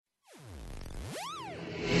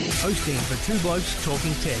Hosting for Two Blokes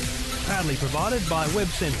Talking Tech. Proudly provided by Web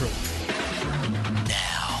Central.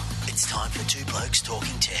 Now, it's time for Two Blokes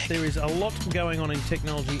Talking Tech. There is a lot going on in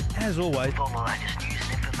technology, as always. All the latest news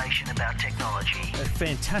and information about technology.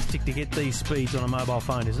 Fantastic to get these speeds on a mobile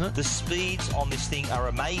phone, isn't it? The speeds on this thing are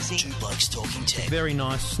amazing. Two Blokes Talking Tech. Very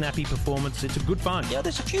nice, snappy performance. It's a good phone. Yeah,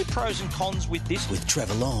 there's a few pros and cons with this. With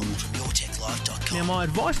Trevor Long from YourTechLife.com. Now, my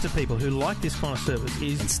advice to people who like this kind of service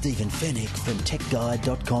is... And Stephen Fennick from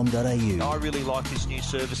TechGuide.com.au. I really like this new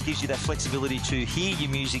service. Gives you that flexibility to hear your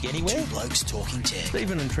music anywhere. Two Blokes Talking Tech.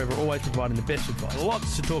 Stephen and Trevor always providing the best advice.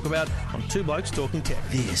 Lots to talk about on Two Blokes Talking Tech.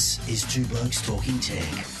 This is Two Blokes Talking Tech.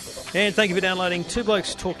 And thank you for downloading Two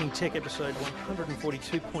Blokes Talking Tech, episode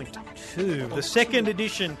 142.2, the second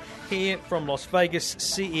edition here from Las Vegas,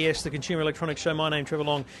 CES, the Consumer Electronics Show. My name's Trevor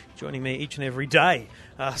Long, joining me each and every day.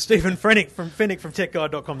 Stephen Fennick from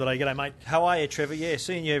TechGuide.com.au. G'day, mate. How are you, Trevor? Yeah,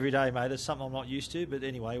 seeing you every day, mate. It's something I'm not used to, but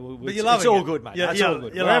anyway, it's all good, mate. It's all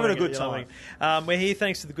good. We're having a good time. We're here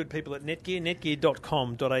thanks to the good people at Netgear,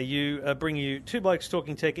 netgear.com.au, bring you Two Blokes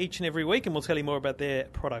Talking Tech each and every week, and we'll tell you more about their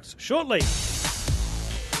products shortly.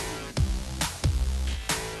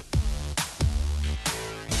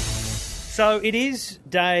 So it is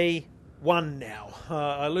day one now.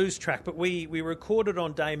 I lose track, but we recorded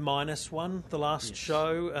on day -1, the last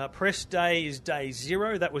show. Press day is day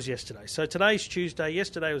 0. That was yesterday. So today's Tuesday.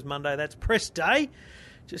 Yesterday was Monday. That's press day,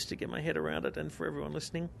 just to get my head around it and for everyone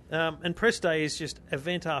listening. And press day is just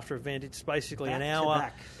event after event. It's basically an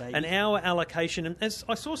hour allocation. And as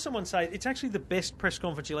I saw someone say, it's actually the best press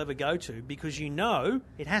conference you'll ever go to because you know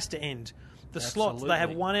it has to end. The slots, they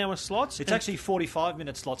have 1 hour slots. It's actually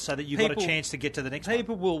 45-minute slots so that you've got a chance to get to the next one.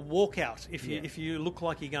 People will walk out if you look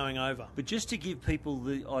like you're going over. But just to give people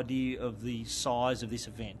the idea of the size of this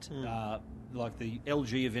event, like the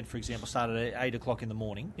LG event, for example, started at 8 o'clock in the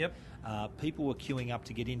morning. Yep. People were queuing up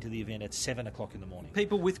to get into the event at 7 o'clock in the morning.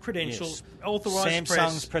 People with credentials, authorised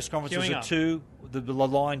Samsung's press conference was at 2. The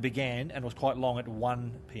line began and was quite long at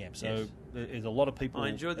 1 p.m. So there's a lot of people. I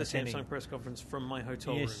enjoyed the attending. Samsung press conference from my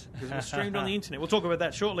hotel room because it was streamed on the internet. We'll talk about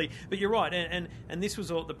that shortly. But you're right, and this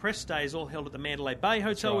was all the press day is all held at the Mandalay Bay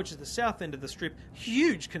Hotel, which is the south end of the Strip.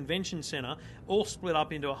 Huge convention centre, all split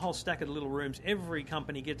up into a whole stack of little rooms. Every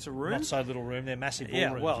company gets a room. Not so little room; they're massive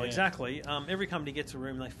ballrooms. Exactly. Every company gets a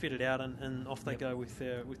room. They fit it out, and off they go with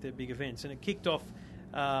their big events. And it kicked off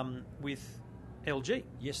with LG.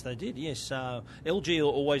 Yes, they did. Yes, LG are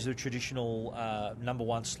always the traditional number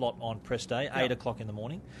one slot on press day, 8 o'clock in the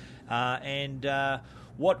morning, and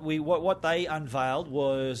what they unveiled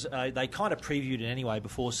was they kind of previewed it anyway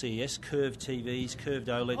before CES. Curved TVs, curved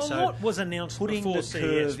OLED. So what was announced putting before the CES,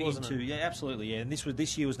 curve wasn't into it? absolutely, and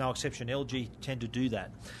this year was no exception. LG tend to do that.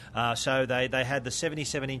 So they had the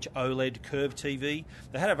 77-inch OLED curved TV.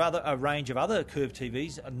 They had a range of other curved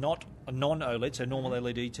TVs, not non-OLED, so normal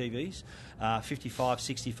LED TVs, 55,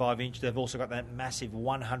 65-inch. They've also got that massive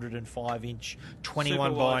 105-inch,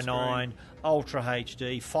 21 by 9 Ultra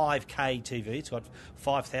HD 5K TV. It's got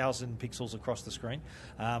 5,000 pixels across the screen.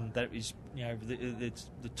 That is, it's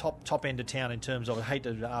the top end of town in terms of. I hate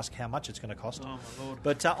to ask how much it's going to cost. Oh my Lord!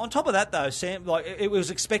 But on top of that, though, Sam, it was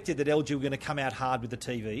expected that LG were going to come out hard with the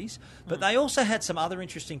TVs, but they also had some other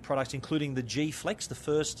interesting products, including the G Flex, the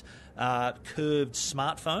first curved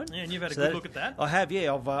smartphone. Yeah, and you've had a good look at that. I have,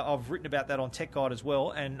 yeah. I've written about that on Tech Guide as well,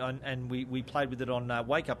 and we played with it on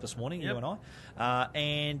Wake Up this morning, you and I.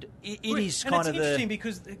 And it is kind of interesting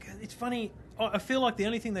because it's funny. I feel like the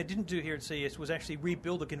only thing they didn't do here at CES was actually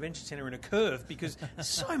rebuild the convention centre in a curve because there's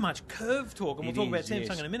so much curve talk, and we'll talk about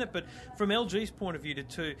Samsung in a minute. But from LG's point of view,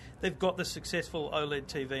 they've got the successful OLED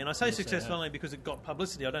TV, and I say successful only because it got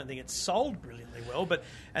publicity. I don't think it's sold brilliantly well,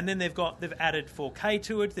 and then they've added 4K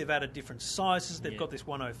to it. They've added different sizes. They've got this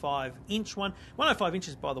 105-inch one. 105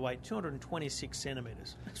 inches, by the way, 226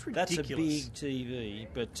 centimetres. That's ridiculous. That's a big TV,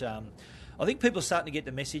 but. I think people are starting to get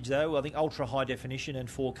the message, though. I think ultra high definition and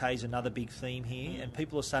 4K is another big theme here, and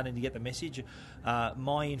people are starting to get the message.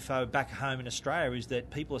 My info back home in Australia is that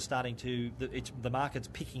people are starting to. The market's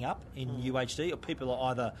picking up in UHD, or people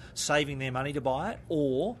are either saving their money to buy it,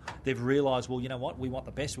 or they've realised, well, you know what, we want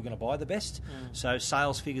the best, we're going to buy the best. So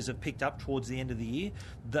sales figures have picked up towards the end of the year.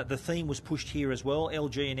 The theme was pushed here as well.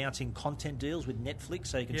 LG announcing content deals with Netflix,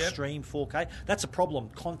 so you can stream 4K. That's a problem.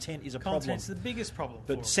 Content is a problem. Content's the biggest problem.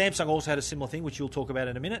 But Samsung also had a similar thing, which you'll talk about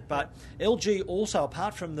in a minute. But LG also,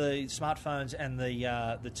 apart from the smartphones and the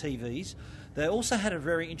TVs, they also had a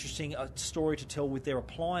very interesting story to tell with their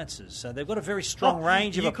appliances. So they've got a very strong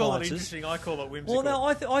range of appliances. You call it interesting, I call it whimsical.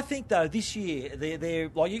 Well, no, I think though this year they're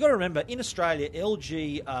like, you got to remember, in Australia,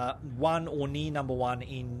 LG won or near number one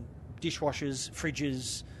in dishwashers,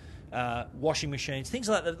 fridges, washing machines, things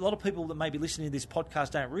like that. A lot of people that may be listening to this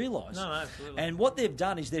podcast don't realise. No, absolutely. And what they've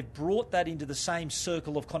done is they've brought that into the same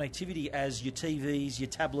circle of connectivity as your TVs, your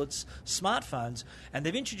tablets, smartphones, and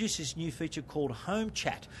they've introduced this new feature called Home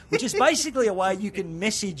Chat, which is basically a way you can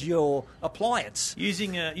message your appliance.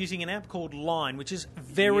 Using an app called Line, which is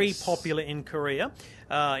very popular in Korea,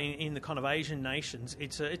 in the kind of Asian nations.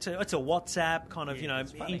 It's a WhatsApp kind of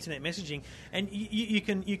internet messaging, and you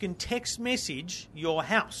can text message your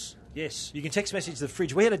house. Yes, you can text message the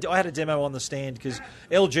fridge. I had a demo on the stand because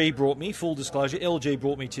LG brought me, full disclosure, LG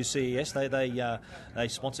brought me to CES. They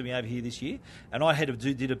sponsored me over here this year, and I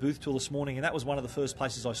did a booth tour this morning, and that was one of the first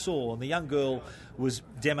places I saw. And the young girl was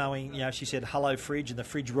demoing, she said, "Hello, fridge," and the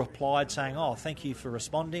fridge replied saying, "Oh, thank you for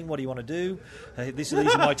responding. What do you want to do? These are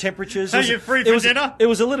my temperatures." Are you free for dinner? It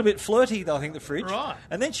was a little bit flirty, I think, the fridge. Right.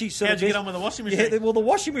 And then she sort How'd of... you get on with the washing machine? Yeah, well, the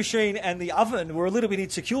washing machine and the oven were a little bit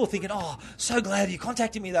insecure, thinking, "Oh, so glad you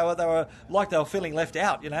contacted me." They were feeling left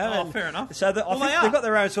out, Oh, and fair enough. So I think they they've got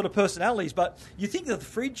their own sort of personalities. But you think that the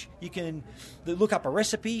fridge, you can look up a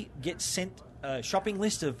recipe, get sent a shopping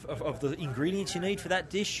list of the ingredients you need for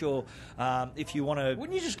that dish, or if you want to...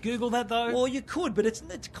 Wouldn't you just Google that, though? Well, you could, but it's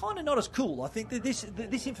kind of not as cool. I think that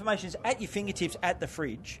this information is at your fingertips at the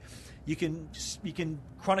fridge. You can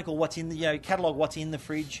chronicle what's in the catalogue what's in the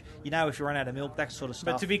fridge. If you run out of milk, that sort of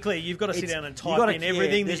stuff. But to be clear, you've got to sit down and type in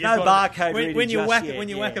everything. There's that no you've got barcode reading when you whack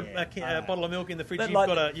yet. a bottle of milk in the fridge. But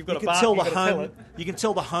You've got you a can tell bar. the home. You can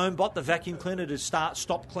tell the HomeBot, the vacuum cleaner, to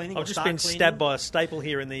stop cleaning. I've just been stabbed by a staple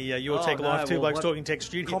here in the Your Tech Life Two Blokes Talking Tech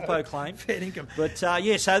studio. Compo claim. Fair income. But so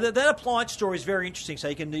that appliance store is very interesting.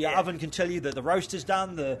 So the oven can tell you that the roaster's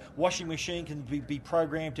done. The washing machine can be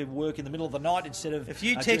programmed to work in the middle of the night instead of... If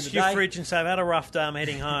you text your fridge and say, "I've had a rough day, I'm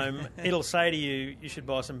heading home," it'll say to you, "You should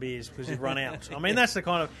buy some beers because you've run out." I mean, that's the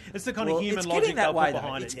kind of human logic they'll put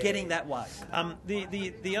behind it. It's getting that way.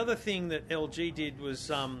 The other thing that LG did was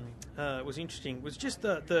interesting. Was just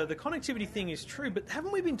the connectivity thing is true, but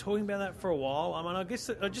haven't we been talking about that for a while? I mean, I guess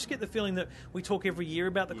I just get the feeling that we talk every year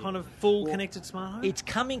about the kind of full connected smart home. It's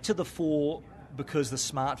coming to the fore because the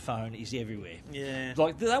smartphone is everywhere. Yeah.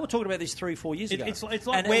 Like they were talking about this 3-4 years ago. It's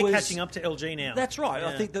like we're catching up to LG now. That's right. Yeah.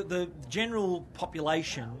 I think that the general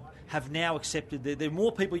population have now accepted that there are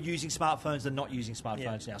more people using smartphones than not using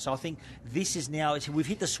smartphones now. So I think this is now, we've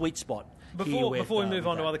hit the sweet spot. Before we move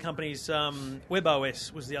on to other companies,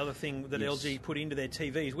 WebOS was the other thing that LG put into their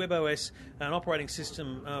TVs. WebOS, an operating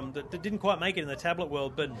system that didn't quite make it in the tablet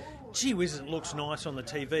world, but gee whiz, it looks nice on the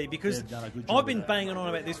TV because I've been banging on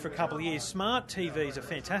about this for a couple of years. Smart TVs are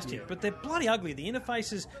fantastic, but they're bloody ugly. The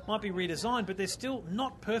interfaces might be redesigned, but they're still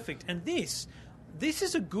not perfect. And this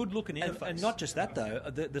is a good-looking interface. And not just that, though.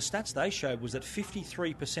 The stats they showed was that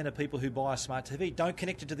 53% of people who buy a smart TV don't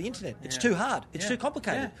connect it to the internet. It's too hard. It's too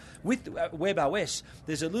complicated. Yeah. With WebOS,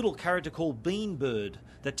 there's a little character called Beanbird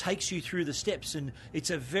that takes you through the steps, and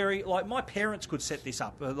it's a very... Like, my parents could set this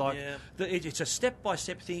up. It's a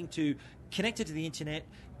step-by-step thing to connect it to the internet,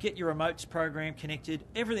 get your remotes program connected,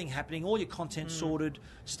 everything happening, all your content sorted,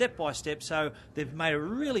 step by step. So they've made a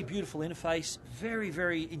really beautiful interface, very,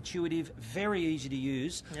 very intuitive, very easy to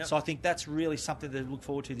use. Yep. So I think that's really something to look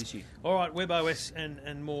forward to this year. All right, WebOS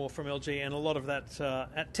and more from LG, and a lot of that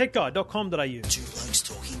at techguide.com.au. Two Blokes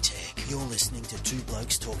Talking Tech. You're listening to Two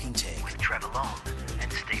Blokes Talking Tech with Trevor Long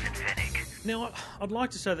and Stephen Fennick. Now, I'd like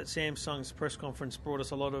to say that Samsung's press conference brought us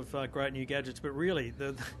a lot of great new gadgets, but really,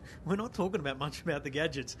 we're not talking about much about the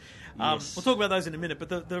gadgets. Yes. We'll talk about those in a minute, but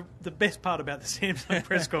the best part about the Samsung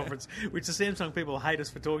press conference, which the Samsung people hate us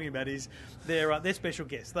for talking about, is their special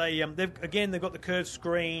guests. They've got the curved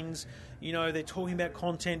screens. They're talking about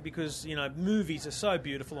content because movies are so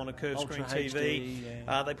beautiful on a curved screen TV.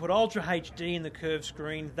 HD, they put Ultra HD in the curved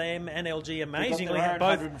screen. Them and LG amazingly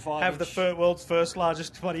both have the world's first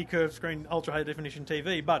largest bloody curved screen Ultra High Definition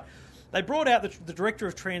TV. But they brought out the director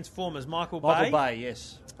of Transformers, Michael Bay,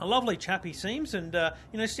 yes. A lovely chap he seems, and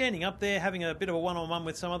standing up there having a bit of a one-on-one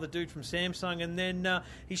with some other dude from Samsung, and then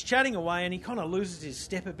he's chatting away and he kind of loses his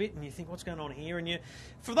step a bit, and you think, what's going on here? And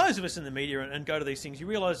for those of us in the media and go to these things, you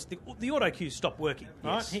realise the auto cues stopped working.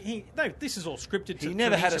 Yes. Right? This is all scripted. He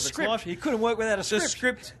never had a script. He couldn't work without a script. The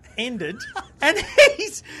script ended, and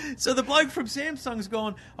so the bloke from Samsung's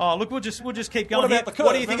gone, "Oh, look, we'll just keep going. What about the curve?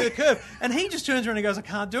 What do you think of the curve?" And he just turns around and goes, "I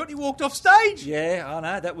can't do it." And he walked off stage. Yeah, I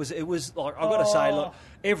know. It was like, I've got to say, look,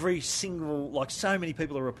 every single, so many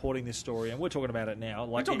people are reporting this story, and we're talking about it now.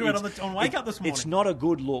 We're talking about it on Wake Up this morning. It's not a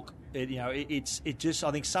good look. It just,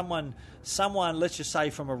 I think someone, let's just say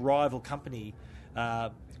from a rival company,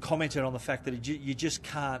 commented on the fact that you just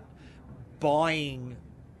can't, buying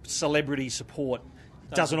celebrity support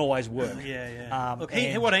doesn't always work. Yeah. Look,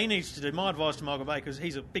 what he needs to do, my advice to Michael Bay, because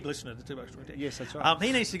he's a big listener to 2 Bucks Talking Tech. Yes, that's right.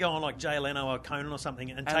 He needs to go on like Jay Leno or Conan or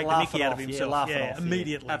something and take the laugh mickey it out off. of himself. Laugh it off.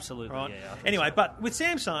 Immediately. Absolutely. Right? Yeah, anyway, but with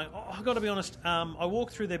Samsung, I've got to be honest, I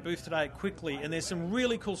walked through their booth today quickly, and there's some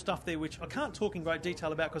really cool stuff there which I can't talk in great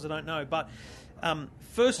detail about because I don't know, but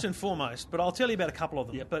first and foremost, but I'll tell you about a couple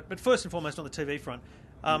of them, but first and fourmost on the TV front,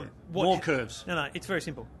 more curves. No, it's very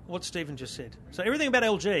simple. What Stephen just said. So everything about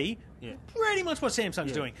LG, pretty much what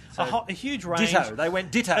Samsung's doing. So a huge range. Ditto. They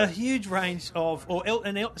went ditto. A huge range of,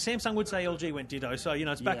 Samsung would say LG went ditto. So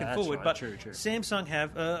it's back and forward. Right. But True. Samsung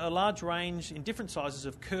have a large range in different sizes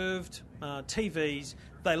of curved TVs.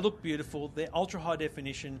 They look beautiful. They're ultra high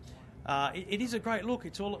definition. It is a great look.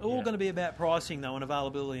 It's all going to be about pricing, though, and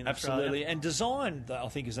availability in Australia. Absolutely. And design, I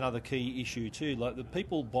think, is another key issue, too. Like, the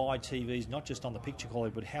people buy TVs not just on the picture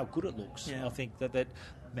quality, but how good it looks. Yeah. I think that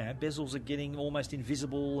bezels are getting almost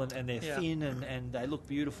invisible and they're thin and they look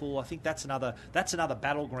beautiful. I think that's another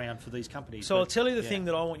battleground for these companies. So I'll tell you the thing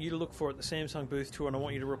that I want you to look for at the Samsung booth tour, and I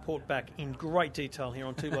want you to report back in great detail here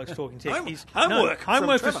on Two Blokes Talking Tech.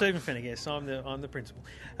 Homework for Stephen Fennick. Yes, I'm the principal.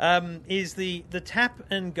 Is the tap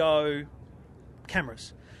and go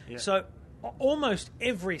cameras. Yeah. So almost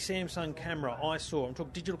every Samsung camera I saw, I'm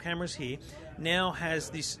talking digital cameras here, now has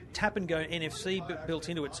this tap and go NFC built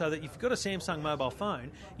into it, so that if you've got a Samsung mobile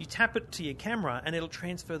phone, you tap it to your camera and it'll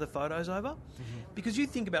transfer the photos over. Mm-hmm. Because you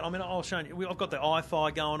think about, I'll show you. I've got the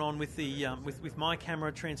iFi going on with the with my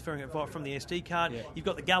camera, transferring it from the SD card. Yeah. You've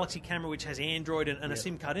got the Galaxy camera, which has Android and a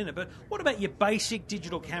SIM card in it. But what about your basic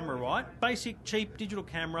digital camera, right? Basic, cheap digital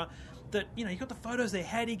camera. That you've got the photos there.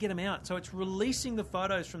 How do you get them out? So it's releasing the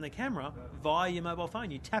photos from the camera via your mobile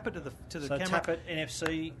phone. You tap it to the camera. So tap it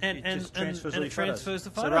NFC, and just transfers it transfers the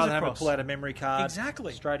photos. So rather than across. having to pull out a memory card,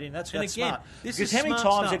 exactly straight in. That's smart. Because how many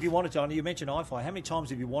times have you wanted to? You mentioned iFi. How many times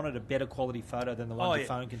have you wanted a better quality photo than the one your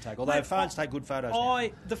phone can take? Although phones take good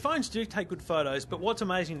photos. The phones do take good photos, but what's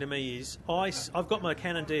amazing to me is I've got my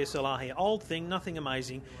Canon DSLR here, old thing, nothing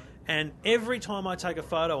amazing. And every time I take a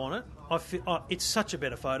photo on it, it's such a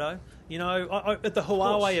better photo. At the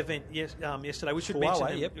Huawei event yesterday, we should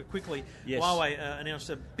mention quickly. Yes. Huawei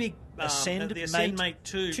announced a big the Ascend Mate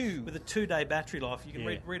 2 with a 2-day battery life. You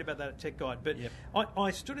can read about that at Tech Guide. But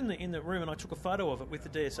I stood in the room and I took a photo of it with the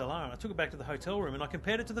DSLR, and I took it back to the hotel room and I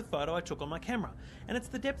compared it to the photo I took on my camera. And it's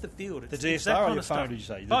the depth of field. It's the DSLR or your phone, did you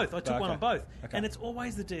say? Both. I took one on both. Okay. And it's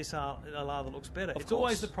always the DSLR that looks better. It's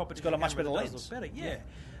always the proper. It's got a much better lens. Looks better. Yeah.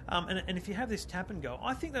 And if you have this tap and go,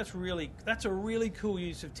 I think that's a really cool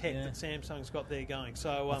use of tech that Samsung's got there going.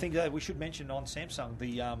 So I think we should mention on Samsung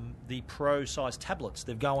the Pro size tablets.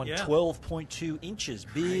 They've gone 12.2 inches,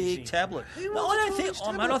 big tablet.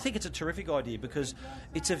 I think it's a terrific idea because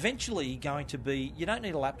it's eventually going to be. You don't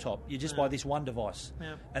need a laptop. You just buy this one device,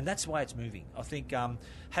 and that's the way it's moving. I think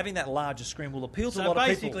having that larger screen will appeal to a lot of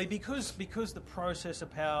people. So basically, because the processor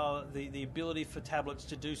power, the ability for tablets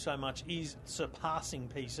to do so much is surpassing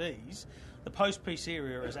PCs, the post-PC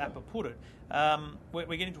era, as Apple put it,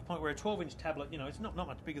 we're getting to a point where a 12-inch tablet, it's not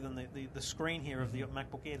much bigger than the screen here of the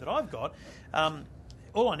MacBook Air that I've got.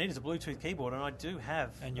 All I need is a Bluetooth keyboard, and I do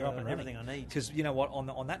have everything I need. Because you know what,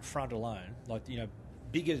 on that front alone,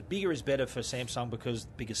 bigger is better for Samsung because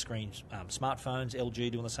bigger screens. Smartphones,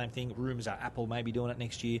 LG doing the same thing. Rumours are Apple may be doing it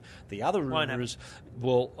next year. The other rumour is,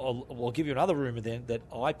 I'll give you another rumour then, that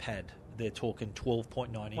iPad, they're talking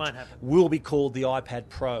 12.9 inch, will be called the iPad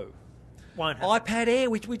Pro. Won't happen. iPad Air,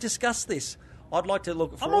 we discussed this. I'd like to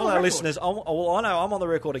look for all our listeners. I know I'm on the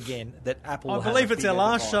record again that Apple. I believe it's our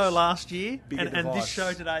last show last year, and this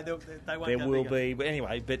show today. They won't. There will be, but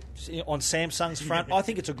anyway. But on Samsung's front, I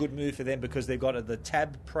think it's a good move for them because they've got the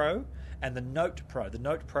Tab Pro and the Note Pro. The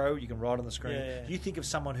Note Pro you can write on the screen. Yeah. You think of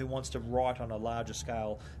someone who wants to write on a larger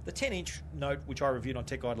scale. The 10-inch Note, which I reviewed on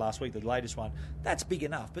Tech Guide last week, the latest one, that's big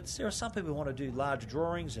enough. But there are some people who want to do larger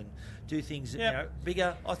drawings and do things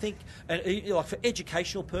bigger. I think, and like for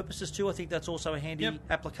educational purposes too, I think that's also a handy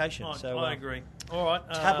application. I agree. All right,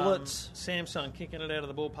 tablets. Samsung kicking it out of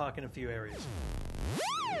the ballpark in a few areas.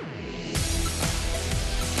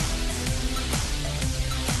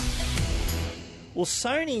 Well,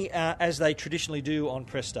 Sony, as they traditionally do on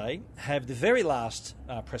press day, have the very last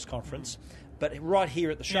press conference, but right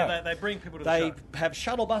here at the show. Yeah, they bring people to the show. They have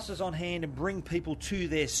shuttle buses on hand and bring people to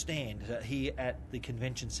their stand here at the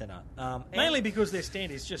convention centre. Mainly because their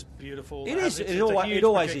stand is just beautiful. It is. It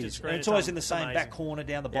always is. And it's always in the same back corner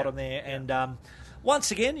down the bottom there. Yeah. And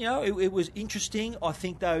once again, it was interesting. I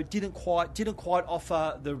think though didn't quite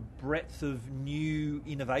offer the breadth of new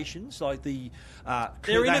innovations like they're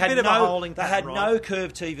in a bit of a holding pattern. They had no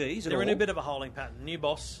curved TVs. They're in a bit of a holding pattern. New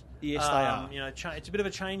boss. Yes, they are. It's a bit of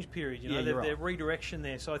a change period. Yeah, They're redirection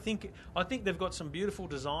there. So I think they've got some beautiful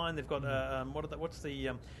design. They've got what's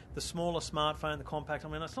the smaller smartphone, the compact. I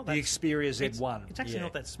mean, it's not that the Xperia Z1. It's actually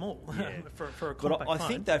not that small for a compact But I phone.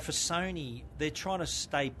 think though for Sony, they're trying to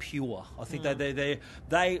stay pure. I think they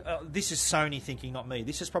this is Sony thinking, not me.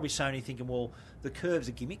 This is probably Sony thinking, well, the curve's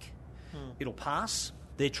a gimmick. It'll pass.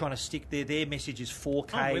 They're trying to stick their message is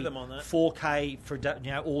 4K. I'm with them on that. 4K for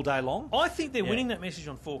all day long. I think they're winning that message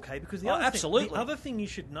on 4K because the other thing you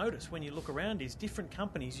should notice when you look around is different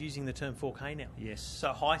companies using the term 4K now. Yes.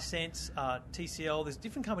 So Hisense, TCL, there's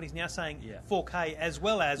different companies now saying 4K as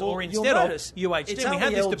well as Well, or you'll instead of notice UHD. It's We only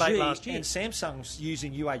had this LG debate last year. and Samsung's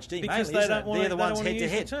using UHD Because mainly, they don't They're the ones wanna head to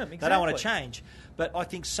use the head. term. They don't want to Exactly. change. But I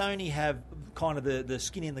think Sony have kind of the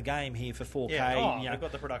skin in the game here for 4K. Yeah. They've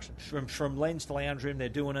got the production. From lens to lounge room,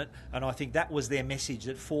 they're doing it, and I think that was their message,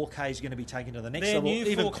 that 4K is going to be taken to the next level,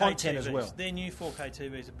 even 4K content TVs, as well. Their new 4K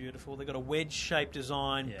TVs are beautiful. They've got a wedge-shaped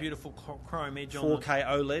design, beautiful chrome edge on them. 4K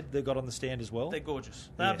OLED they've got on the stand as well. They're gorgeous.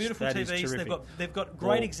 They are Yes, beautiful that is TVs. terrific. They've got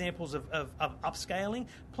great examples of upscaling.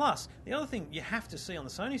 Plus, the other thing you have to see on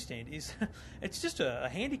the Sony stand is it's just a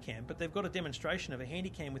Handycam, but they've got a demonstration of a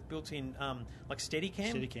Handycam with built-in like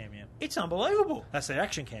Steadicam. Steadicam, yeah. It's unbelievable. That's their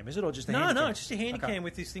action cam, is it, or just a No, Handycam? it's just a Handycam Okay.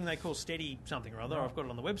 with this thing they call Steady something or other. Right. I've got it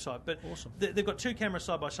on the website. But Awesome. they've got two cameras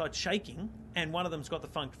side by side shaking, and one of them's got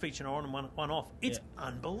the feature on and one off. It's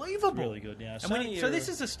unbelievable. It's really good, yeah. And so this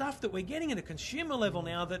is the stuff that we're getting at a consumer level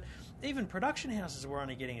now that even production houses were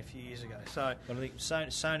only getting a few years ago. So, But I think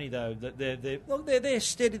Sony though, they're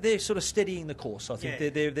steady. They're sort of steadying the course. I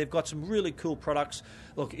think they've got some really cool products.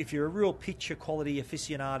 Look, if you're a real picture quality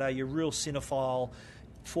aficionado, you're a real cinephile,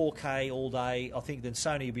 4K all day, I think then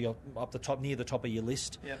Sony will be up the top, near the top of your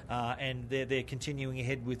list. Yep. And they're continuing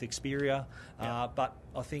ahead with Xperia. But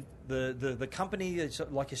I think the company, is,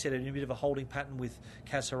 like you said, in a bit of a holding pattern with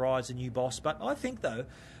Kaz Hirai's the new boss. But I think though,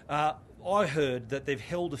 I heard that they've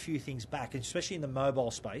held a few things back, especially in the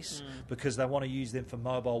mobile space, because they want to use them for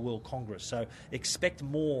Mobile World Congress. So expect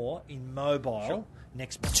more in mobile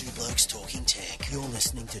next month. Two Blokes Talking Tech. You're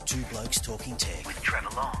listening to Two Blokes Talking Tech with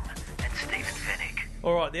Trevor Long and Stephen Fennick.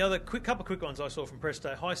 all right, the other couple of quick ones I saw from Press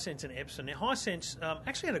Day, Hisense and Epson. Now, Hisense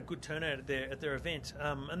actually had a good turnout at their event,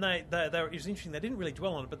 and it was interesting. They didn't really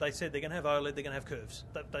dwell on it, but they said they're going to have OLED, they're going to have curves.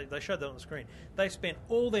 They showed that on the screen. They spent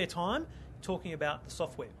all their time talking about the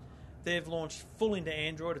software. They've launched full into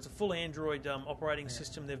Android. It's a full Android operating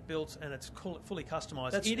system they've built, and it's fully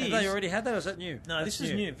customised. Have they already had that, or is that new? No, this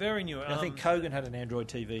is new, very new. I think Kogan had an Android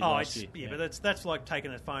TV last year. Yeah, but that's like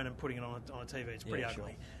taking a phone and putting it on a TV. It's pretty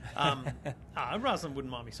ugly. Ruslan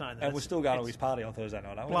wouldn't mind me saying that. And we're still going to his party on Thursday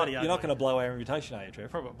night, aren't we? Bloody You're ugly. not going to blow our invitation, are you, Trev?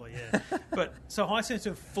 Probably, yeah. But so Hisense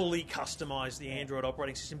have fully customised the Android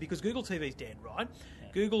operating system because Google TV's dead, right?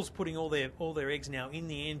 Google's putting all their eggs now in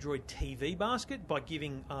the Android TV basket by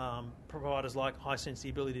giving providers like Hisense the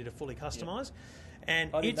ability to fully customise.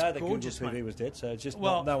 And I didn't it's know that gorgeous, Google TV mate. was dead, so it's just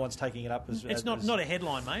Well, no one's taking it up as... It's not a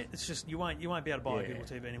headline, mate. It's just you won't be able to buy a Google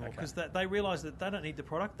TV anymore because they realise that they don't need the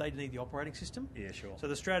product; they need the operating system. Yeah, sure. So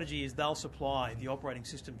the strategy is they'll supply the operating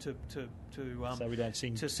system to so we don't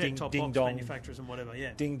sing set-top ding box dong manufacturers and whatever.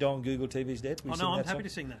 Yeah. Ding dong, Google TV's dead. Oh, no, I'm happy to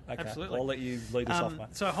sing that. Okay. Absolutely. I'll let you lead us off, mate.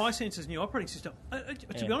 So Hisense's new operating system,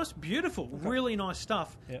 to be honest, beautiful, really nice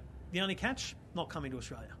stuff. Yep. The only catch, not coming to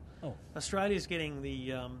Australia. Oh. Australia's getting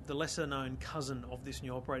the lesser-known cousin of this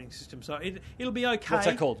new operating system, so it'll be okay. What's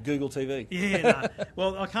that called? Google TV? Yeah, no.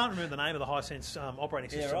 Well, I can't remember the name of the Hisense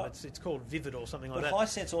operating system. right. It's called Vivid or something like But that.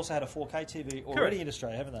 Hisense also had a 4K TV already in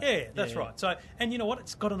Australia, haven't they? Yeah, that's right. So, and you know what?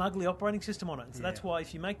 It's got an ugly operating system on it. So that's why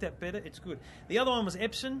if you make that better, it's good. The other one was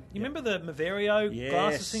Epson. You remember the Maverio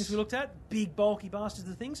glasses things we looked at? Big, bulky bastards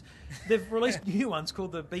of things. They've released new ones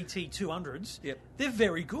called the BT200s. Yep. They're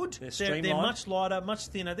very good. They're much lighter, much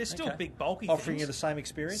thinner. They're still big, bulky Offering things. you the same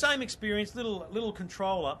experience? Same experience, little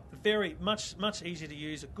controller, very much easier to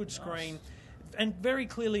use, a good screen, and very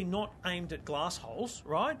clearly not aimed at glass holes,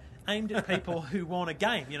 right? Aimed at people who want a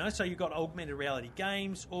game, So you've got augmented reality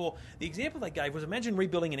games, or the example they gave was imagine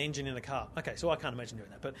rebuilding an engine in a car. Okay, so I can't imagine doing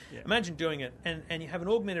that, but imagine doing it, and you have an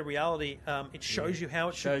augmented reality. It shows you how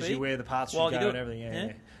it should be. Shows you where the parts should while go you do and it. everything.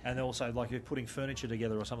 Yeah. And also, like, if you're putting furniture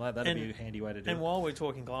together or something like that, that'd be a handy way to do it. And while we're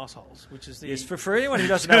talking glass holes, which is the... Yes, for anyone who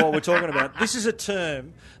doesn't know what we're talking about, this is a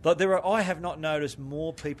term that I have not noticed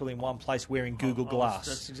more people in one place wearing Google Glass.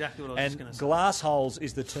 That's exactly what I was just going to say. Glass holes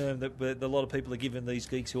is the term that a lot of people are giving these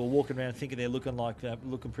geeks who are walking around thinking they're looking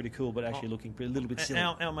looking pretty cool, but actually looking a little bit silly.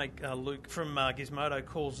 Our mate Luke from Gizmodo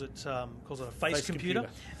calls it a face computer.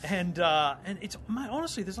 And it's, mate,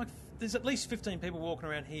 honestly, there's at least 15 people walking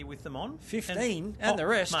around here with them on. 15 and the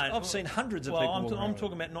rest. Mate, I've seen hundreds of well, people. I'm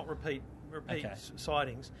talking about not repeat repeat Okay.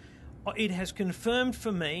 sightings, it has confirmed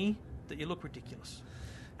for me that you look ridiculous.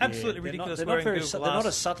 Absolutely ridiculous. They're wearing not Google they're not Glass.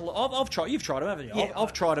 as subtle. I've tried. You've tried them, haven't you? Yeah,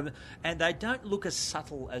 I've tried them, and they don't look as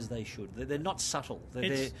subtle as they should. They're not subtle.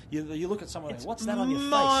 You look at someone. What's that on your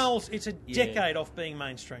miles. face? It's a decade off being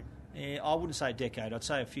mainstream. Yeah, I wouldn't say a decade. I'd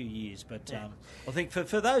say a few years. But I think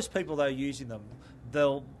for those people though using them,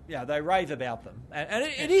 they rave about them, and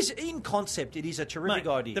it is in concept. It is a terrific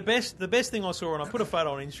idea. The best thing I saw, and I put a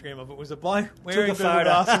photo on Instagram of it, was a bloke wearing a Google photo.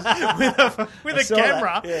 glasses with a saw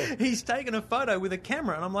camera. that, yeah. He's taken a photo with a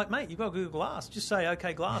camera, and I'm like, mate, you've got Google Glass. Just say,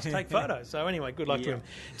 okay, Glass, take photos. So anyway, good luck to him.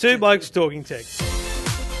 Two Blokes Talking Tech.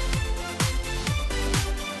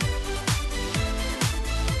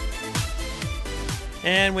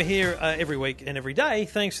 And we're here every week and every day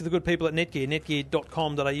thanks to the good people at Netgear,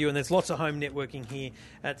 netgear.com.au, and there's lots of home networking here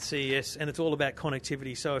at CES, and it's all about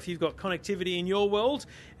connectivity. So if you've got connectivity in your world,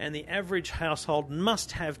 and the average household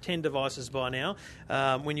must have 10 devices by now,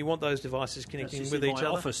 when you want those devices connecting with each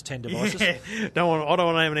other. Office 10 devices. Yeah. I don't want to know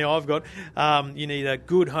how many I've got. You need a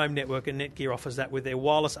good home network, and Netgear offers that with their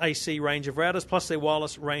wireless AC range of routers, plus their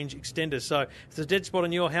wireless range extenders. So if there's a dead spot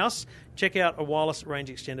in your house, check out a wireless range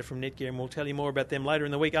extender from Netgear, and we'll tell you more about them later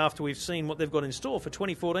in the week after we've seen what they've got in store for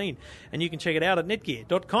 2014. And you can check it out at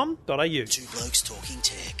netgear.com.au. Two Blokes Talking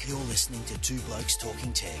Tech. You're listening to Two Blokes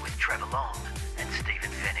Talking Tech with Trevor Long and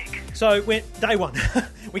Stephen Fennick. So we're day one.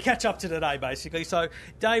 We catch up to today, basically. So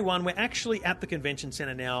day one, we're actually at the convention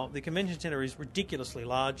centre now. The convention centre is ridiculously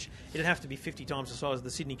large. It'd have to be 50 times the size of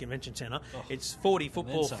the Sydney Convention Centre. It's 40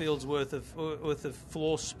 football fields worth of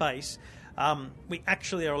floor space. We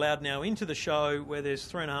actually are allowed now into the show where there's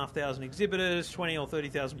 3,500 exhibitors, 20 or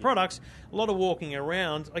 30,000 products, a lot of walking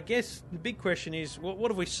around. I guess the big question is, what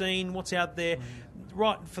have we seen? What's out there?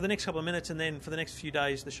 Right, for the next couple of minutes, and then for the next few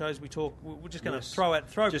days, the shows we talk, we're just going to throw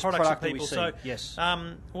products at people. So,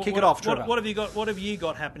 kick it off, Trevor. What have you got? What have you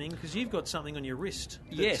got happening? Because you've got something on your wrist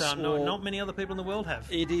that not many other people in the world have.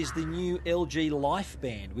 It is the new LG Life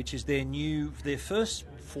Band, which is their first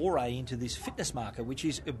foray into this fitness market, which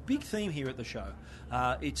is a big theme here at the show.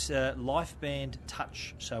 It's a Life Band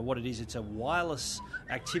Touch. So what it is, it's a wireless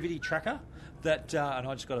activity tracker. That and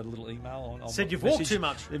I just got a little email on said you've message, walked too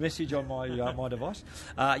much. The message on my my device.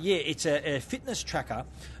 It's a fitness tracker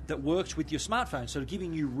that works with your smartphone, sort of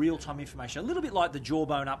giving you real-time information. A little bit like the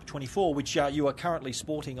Jawbone Up 24, which you are currently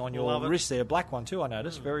sporting on your wrist there. A black one too, I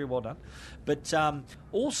noticed. Very well done. But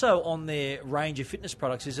also on their range of fitness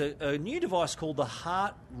products is a new device called the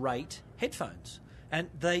Heart Rate Headphones. And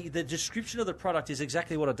the description of the product is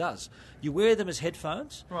exactly what it does. You wear them as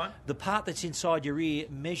headphones. Right. The part that's inside your ear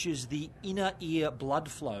measures the inner ear blood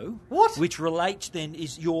flow. What? Which relates then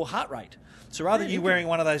is your heart rate. So rather than you wearing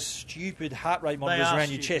one of those stupid heart rate monitors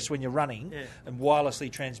around your chest when you're running and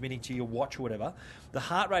wirelessly transmitting to your watch or whatever, the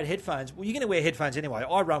heart rate headphones, well, you're going to wear headphones anyway.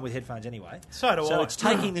 I run with headphones anyway. So do I. So it's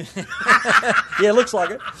taking them... Yeah, looks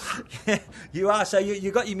like it. You are. So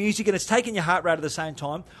you got your music and it's taking your heart rate at the same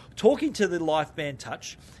time, talking to the Life Band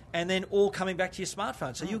Touch, and then all coming back to your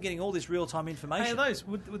smartphone. So you're getting all this real-time information. Hey, are those,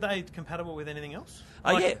 would they compatible with anything else?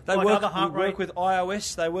 They like work with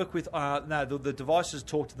iOS. They work with the devices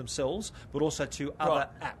talk to themselves, but also to other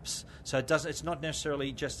apps. So it's not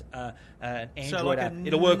necessarily just an Android app.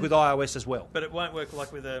 It'll work with iOS as well. But it won't work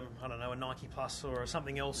like with a Nike Plus or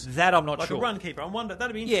something else. That I'm not like sure. Like a Runkeeper. I wonder,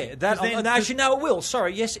 that'd be interesting. Yeah, actually, no, it will.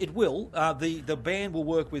 Sorry, yes, it will. The band will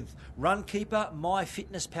work with Runkeeper,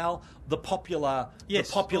 MyFitnessPal, the popular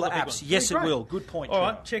apps. Yes, it will. Good point. All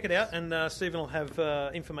right, check it out, and Stephen will have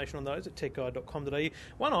information on those at techguide.com.au.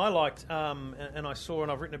 One I liked, and I saw,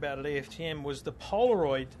 and I've written about at EFTM, was the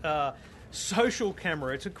Polaroid social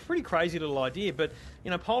camera. It's a pretty crazy little idea, but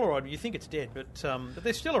Polaroid, you think it's dead, but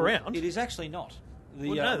they're still around. It is actually not.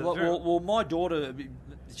 Well, my daughter,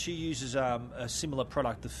 she uses a similar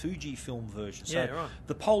product, the Fujifilm version. So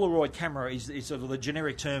the Polaroid camera is sort of the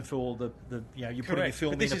generic term for the you're putting your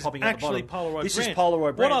film in and popping out the bottom. Polaroid this brand. is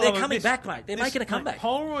Polaroid brand. They're coming back, mate. They're making a comeback.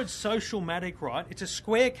 Polaroid Social-Matic, right? It's a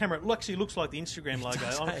square camera. It actually looks like the Instagram logo.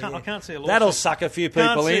 I can't see a lawsuit. That'll suck a few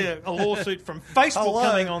people in. Can't see a lawsuit from Facebook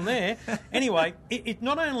coming on there. Anyway, it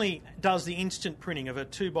not only does the instant printing of a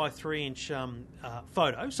 2x3 inch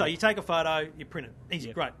photo, so you take a photo, you print it.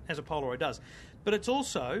 Easy, great, as a Polaroid does. But it's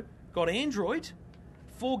also got Android,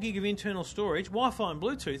 4 gig of internal storage, Wi-Fi and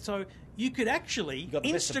Bluetooth, so you could actually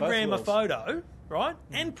Instagram a photo, right,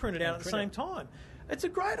 and print it out at the same time. It's a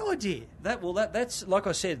great idea. That's like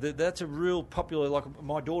I said, that's a real popular. Like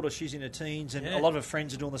my daughter, she's in her teens, and a lot of her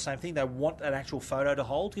friends are doing the same thing. They want an actual photo to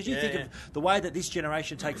hold because you think of the way that this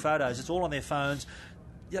generation take photos. It's all on their phones.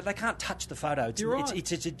 they can't touch the photo. You're right. It's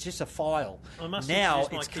just a file. I must now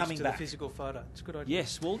introduce my it's kids coming to back. the physical photo. It's a good idea.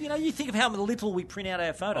 Yes, well, you think of how little we print out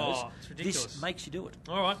our photos. Oh, it's ridiculous. This makes you do it.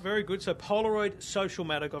 All right, very good. So Polaroid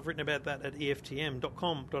Social-matic, I've written about that at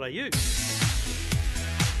EFTM.com.au.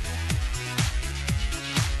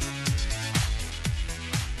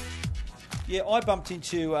 Yeah, I bumped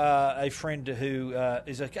into a friend who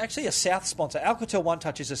is actually a South sponsor. Alcatel One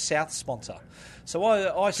Touch is a South sponsor. So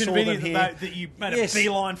I saw them Convenient here. that you made a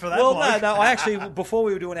beeline for that. Well, bloke. no. I actually, before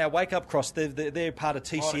we were doing our wake up cross, they're part of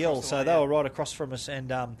TCL, so they were right across from us.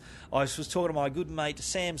 And I was talking to my good mate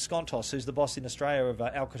Sam Skontos, who's the boss in Australia of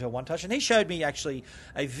Alcatel One Touch, and he showed me actually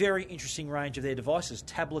a very interesting range of their devices,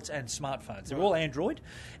 tablets and smartphones. They're all Android,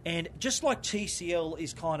 and just like TCL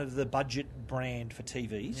is kind of the budget brand for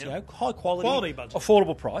TVs, high quality budget,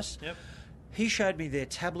 affordable price. Yep. He showed me their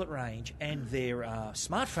tablet range and their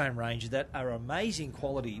smartphone range that are amazing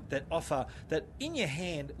quality, that offer, that in your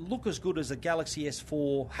hand look as good as a Galaxy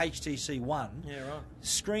S4 HTC One. Yeah, right.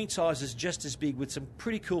 Screen size is just as big with some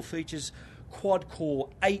pretty cool features, quad-core,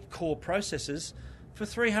 8-core processors for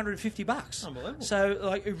 $350. Unbelievable.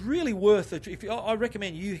 So, really worth it. I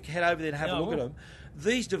recommend you head over there and have a look at them.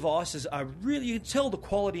 These devices are really, you can tell the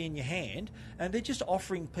quality in your hand, and they're just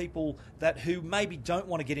offering people who maybe don't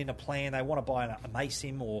want to get in a plan, they want to buy a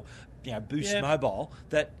MaySim or Boost Mobile,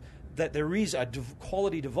 that there is a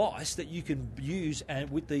quality device that you can use, and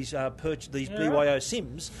with these BYO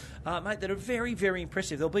SIMs, mate, that are very, very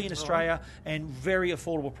impressive. They'll be in Australia and very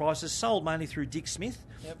affordable prices, sold mainly through Dick Smith,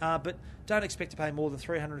 but don't expect to pay more than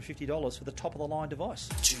 $350 for the top-of-the-line device.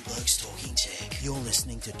 Two Blokes Talking Tech. You're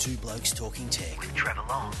listening to Two Blokes Talking Tech with Trevor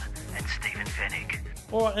Long and Stephen Fennick.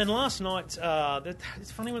 All right, and last night,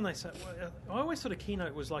 it's funny when they say, I always thought a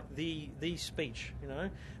keynote was like the speech,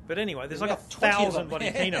 But anyway, there's like 1,000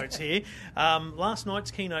 bloody keynotes here. Last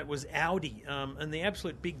night's keynote was Audi, and the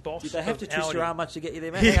absolute big boss. Did they have to twist Audi. your arm much to get you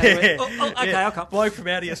there, mate? Okay, I'll come. Bloke from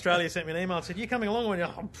Audi Australia sent me an email and said, "You coming along?"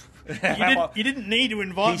 You didn't need to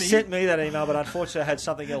invite me. He sent me that email, but unfortunately I had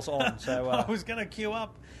something else on. So I was going to queue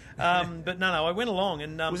up. But no, I went along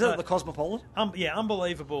and was that at the Cosmopolitan?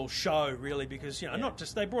 Unbelievable show, really, because not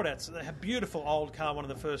just they brought out they have beautiful old car, one of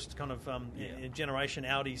the first kind of generation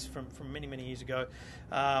Audis from many years ago,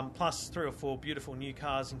 plus 3 or 4 beautiful new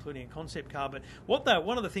cars, including a concept car. But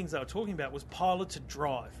one of the things they were talking about was piloted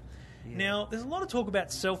drive. Yeah. Now, there's a lot of talk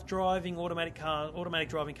about self-driving, automatic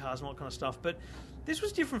driving cars and all that kind of stuff, but this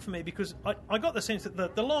was different for me because I got the sense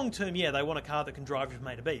that the long term, they want a car that can drive you from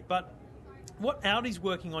A to B, but what Audi's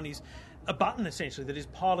working on is a button, essentially, that is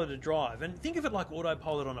piloted drive. And think of it like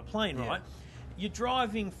autopilot on a plane, right? You're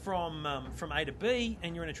driving from A to B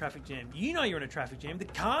and you're in a traffic jam. You know you're in a traffic jam. The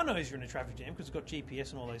car knows you're in a traffic jam because it's got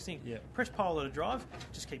GPS and all those things. Yep. Press piloted drive,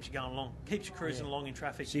 just keeps you going along. Keeps you cruising along in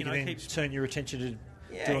traffic. So you can then turn your attention to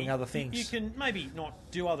doing other things. You can maybe not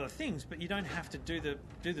do other things, but you don't have to do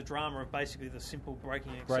the drama of basically the simple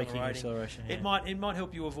braking and acceleration. It might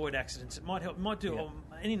help you avoid accidents. It might do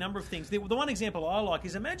any number of things. The one example I like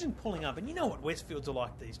is imagine pulling up, and you know what Westfields are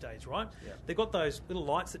like these days, right? Yeah. They've got those little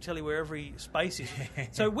lights that tell you where every space is.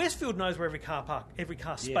 So Westfield knows where every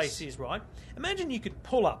car space is, right? Imagine you could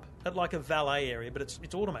pull up at like a valet area, but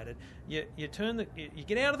it's automated. You you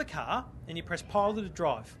get out of the car and you press piloted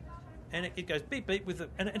drive. And it goes beep beep with it,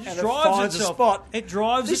 and it just drives itself. A spot. It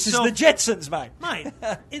drives this itself. This is the Jetsons, mate.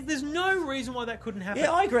 There's no reason why that couldn't happen.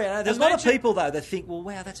 Yeah, I agree. There's a lot of people though that think, well,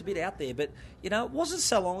 wow, that's a bit out there. But it wasn't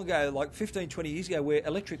so long ago, like 15, 20 years ago, where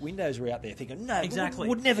electric windows were out there. Thinking, no, exactly,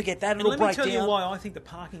 would never get that. And it'll let break me tell down. you why I think the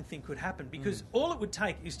parking thing could happen. Because all it would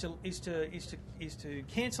take is to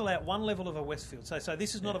cancel out one level of a Westfield. So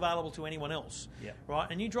this is not available to anyone else, right?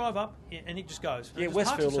 And you drive up, and it just goes. Yeah,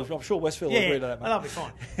 Westfield. I'm sure Westfield will agree to that, mate. That'll be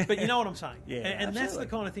fine. But you know what I'm saying. And absolutely. that's the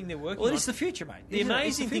kind of thing they're working on. Well, it's the future, mate. The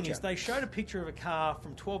amazing thing is they showed a picture of a car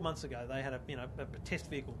from 12 months ago. They had a test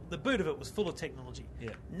vehicle. The boot of it was full of technology.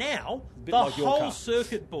 Yeah. Now, the like whole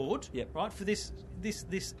circuit board, right, for this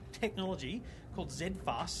technology called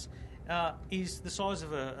ZFAS is the size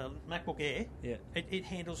of a MacBook Air. Yeah. It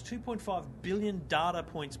handles 2.5 billion data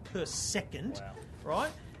points per second, right?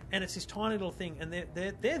 And it's this tiny little thing, and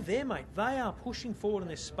they're there, mate. They are pushing forward in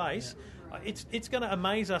this space. Yeah. It's going to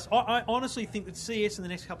amaze us. I honestly think that CES in the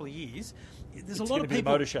next couple of years, there's a lot of people.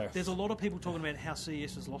 Motor show. There's a lot of people talking about how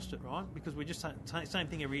CES has lost it, right? Because we're just same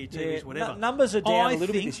thing every year, TVs, whatever. Numbers are down a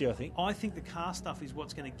little bit this year, I think. I think the car stuff is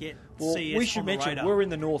what's going to get We CES on the radar. should mention we're in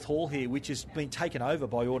the North Hall here, which has been taken over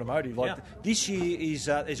by automotive. This year is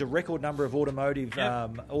a record number of automotive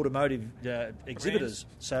exhibitors.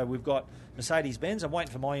 So we've got Mercedes-Benz. I'm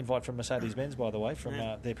waiting for my invite from Mercedes-Benz, by the way, from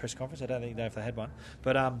their press conference. I don't think they know if they had one.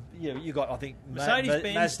 But, you got, I think,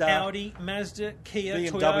 Mercedes-Benz, Mazda, Audi, Mazda, Kia,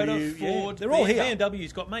 BMW, Toyota, Ford. they're all here.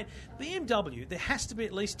 BMW's got, mate, BMW, there has to be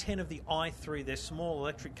at least 10 of the i3, their small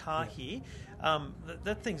electric car here.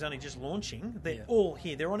 That thing's only just launching. They're all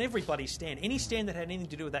here. They're on everybody's stand. Any stand that had anything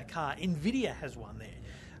to do with that car, NVIDIA has one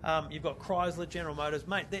there. You've got Chrysler, General Motors.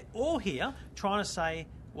 Mate, they're all here trying to say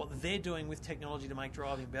what they're doing with technology to make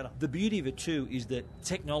driving better. The beauty of it too is that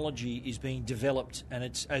technology is being developed, and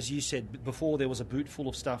it's, as you said before, there was a boot full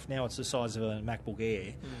of stuff. Now it's the size of a MacBook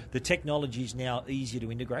Air. The technology is now easier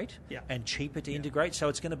to integrate and cheaper to integrate. So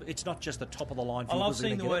it's not just the top of the line. I love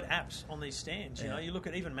seeing the word apps on these stands. You know, you look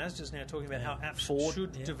at even Mazda's now talking about how apps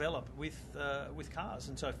should develop with cars,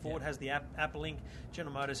 and so Ford has the app link.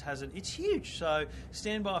 General Motors has it. It's huge. So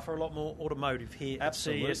stand by for a lot more automotive here at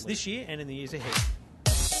CES this year and in the years ahead.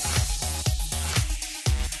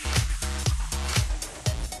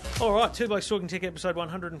 All right, Two Blokes Talking Tech, episode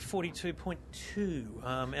 142.2.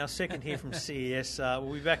 Our second here from CES.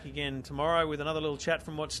 We'll be back again tomorrow with another little chat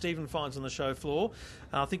from what Stephen finds on the show floor.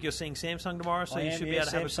 I think you're seeing Samsung tomorrow, so you should be able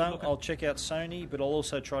to have a look. I'll check out Sony, but I'll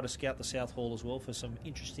also try to scout the South Hall as well for some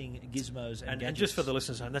interesting gizmos and gadgets. And just for the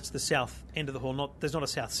listeners' home, that's the south end of the hall. There's not a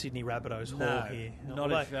South Sydney Rabbitohs hall here.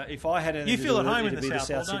 Not if I had anything you feel to do at home with in the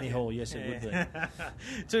South Sydney Hall. Yes, it would be.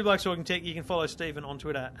 Two Blokes Talking Tech. You can follow Stephen on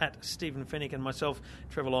Twitter at Stephen Fennick and myself,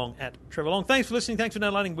 Trevor Long, at Trevor Long. Thanks for listening. Thanks for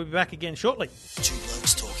downloading. We'll be back again shortly. Two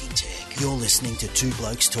Blokes Talking Tech. You're listening to Two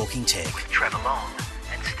Blokes Talking Tech with Trevor Long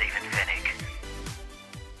and Stephen Fennick.